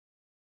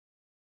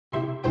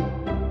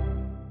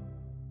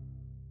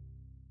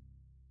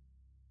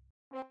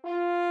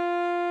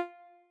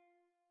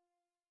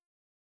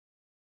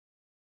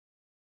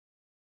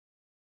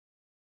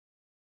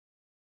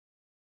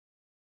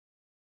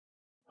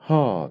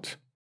hard,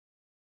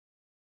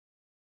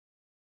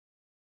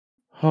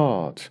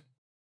 hard.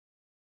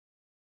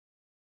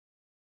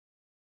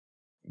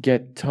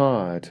 Get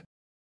tired,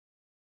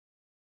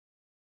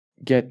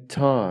 get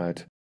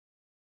tired.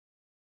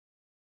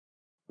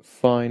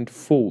 Find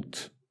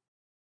fault,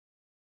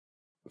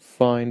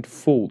 find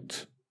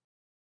fault.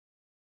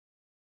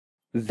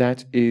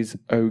 That is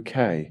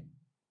okay,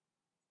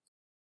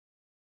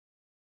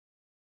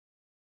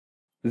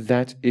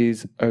 that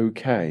is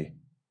okay.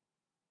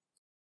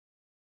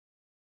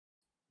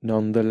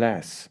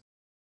 Nonetheless,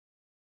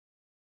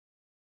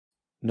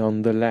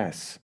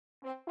 nonetheless.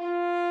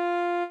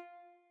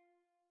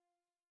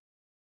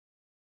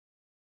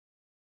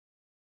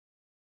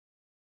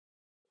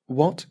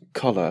 What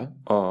color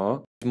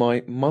are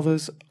my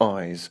mother's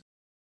eyes?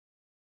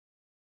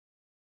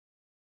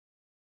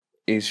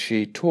 Is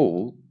she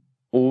tall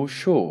or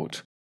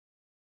short?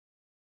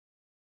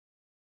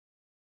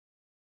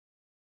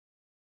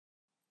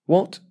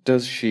 What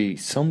does she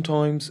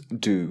sometimes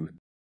do?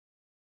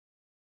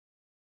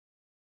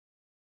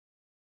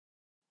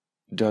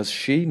 Does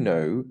she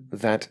know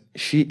that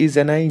she is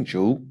an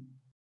angel?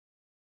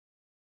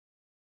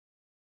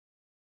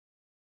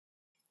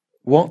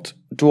 What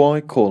do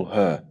I call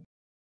her?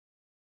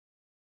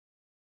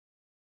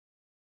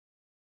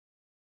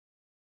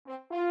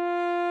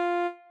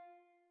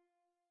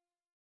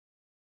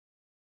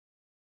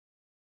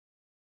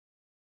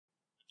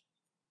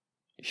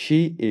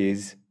 She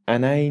is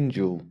an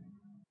angel.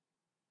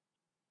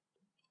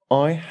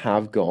 I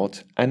have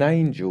got an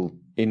angel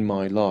in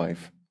my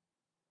life.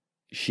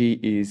 She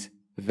is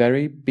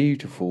very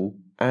beautiful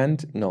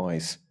and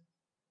nice.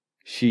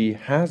 She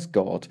has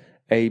got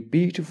a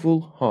beautiful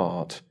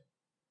heart.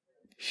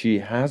 She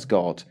has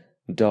got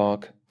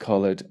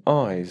dark-colored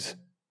eyes.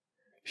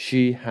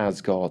 She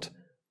has got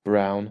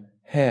brown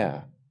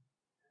hair.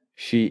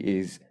 She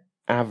is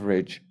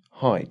average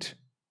height.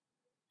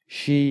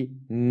 She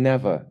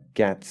never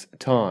gets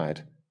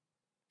tired.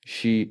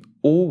 She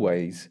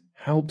always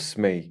helps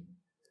me,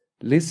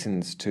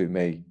 listens to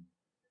me,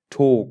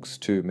 talks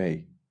to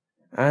me,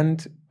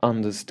 and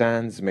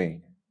understands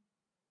me.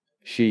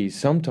 She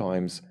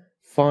sometimes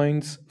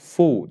finds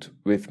fault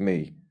with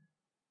me,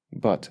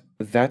 but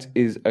that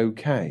is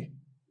okay.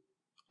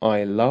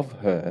 I love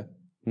her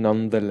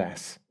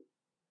nonetheless.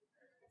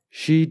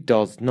 She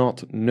does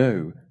not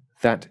know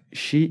that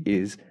she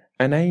is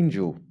an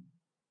angel.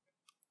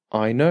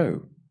 I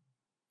know,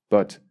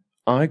 but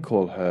I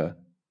call her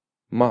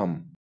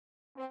Mum.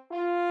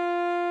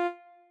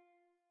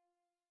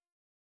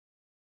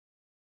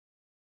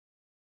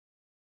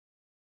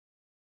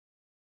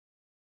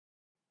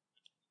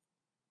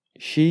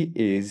 She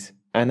is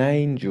an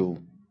angel.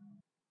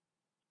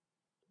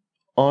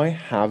 I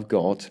have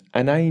got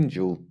an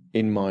angel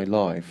in my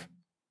life.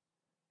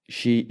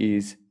 She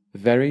is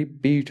very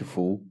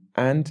beautiful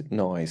and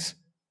nice.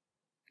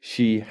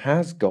 She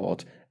has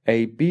got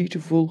a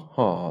beautiful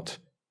heart.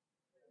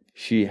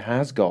 She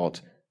has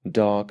got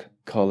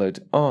dark-colored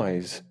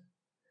eyes.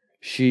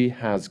 She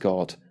has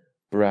got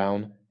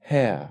brown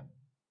hair.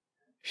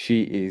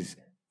 She is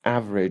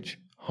average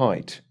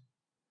height.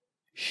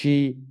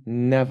 She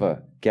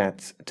never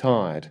gets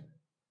tired.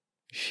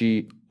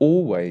 She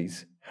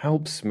always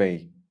helps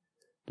me,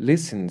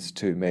 listens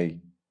to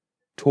me,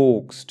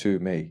 talks to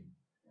me,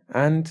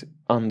 and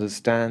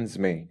understands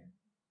me.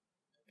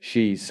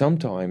 She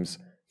sometimes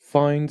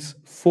finds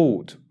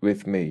fault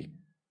with me,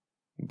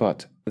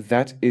 but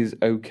that is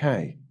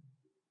okay.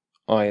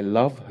 I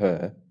love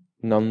her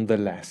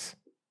nonetheless.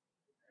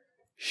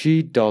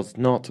 She does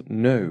not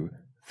know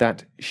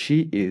that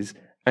she is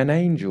an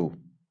angel.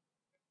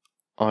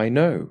 I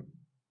know,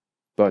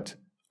 but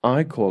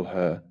I call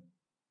her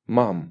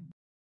Mum.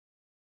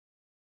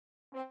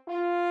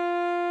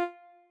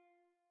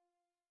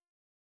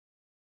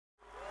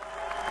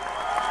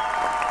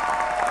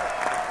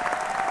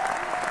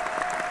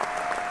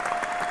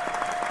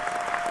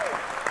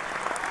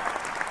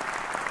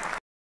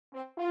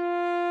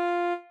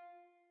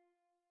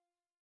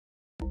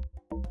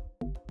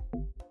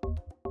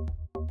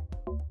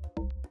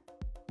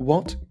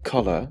 What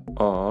color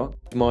are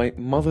my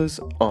mother's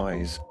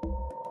eyes?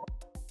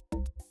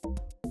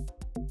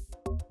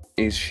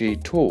 Is she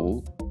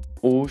tall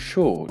or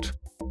short?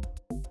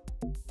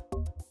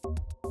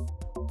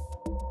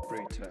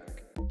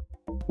 Briturk.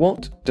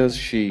 What does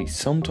she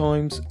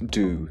sometimes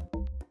do?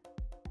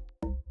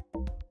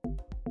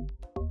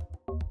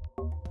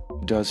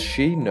 Does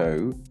she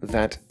know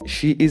that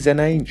she is an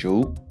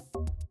angel?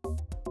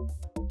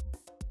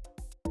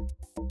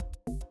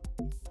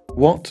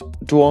 What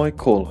do I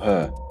call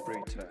her?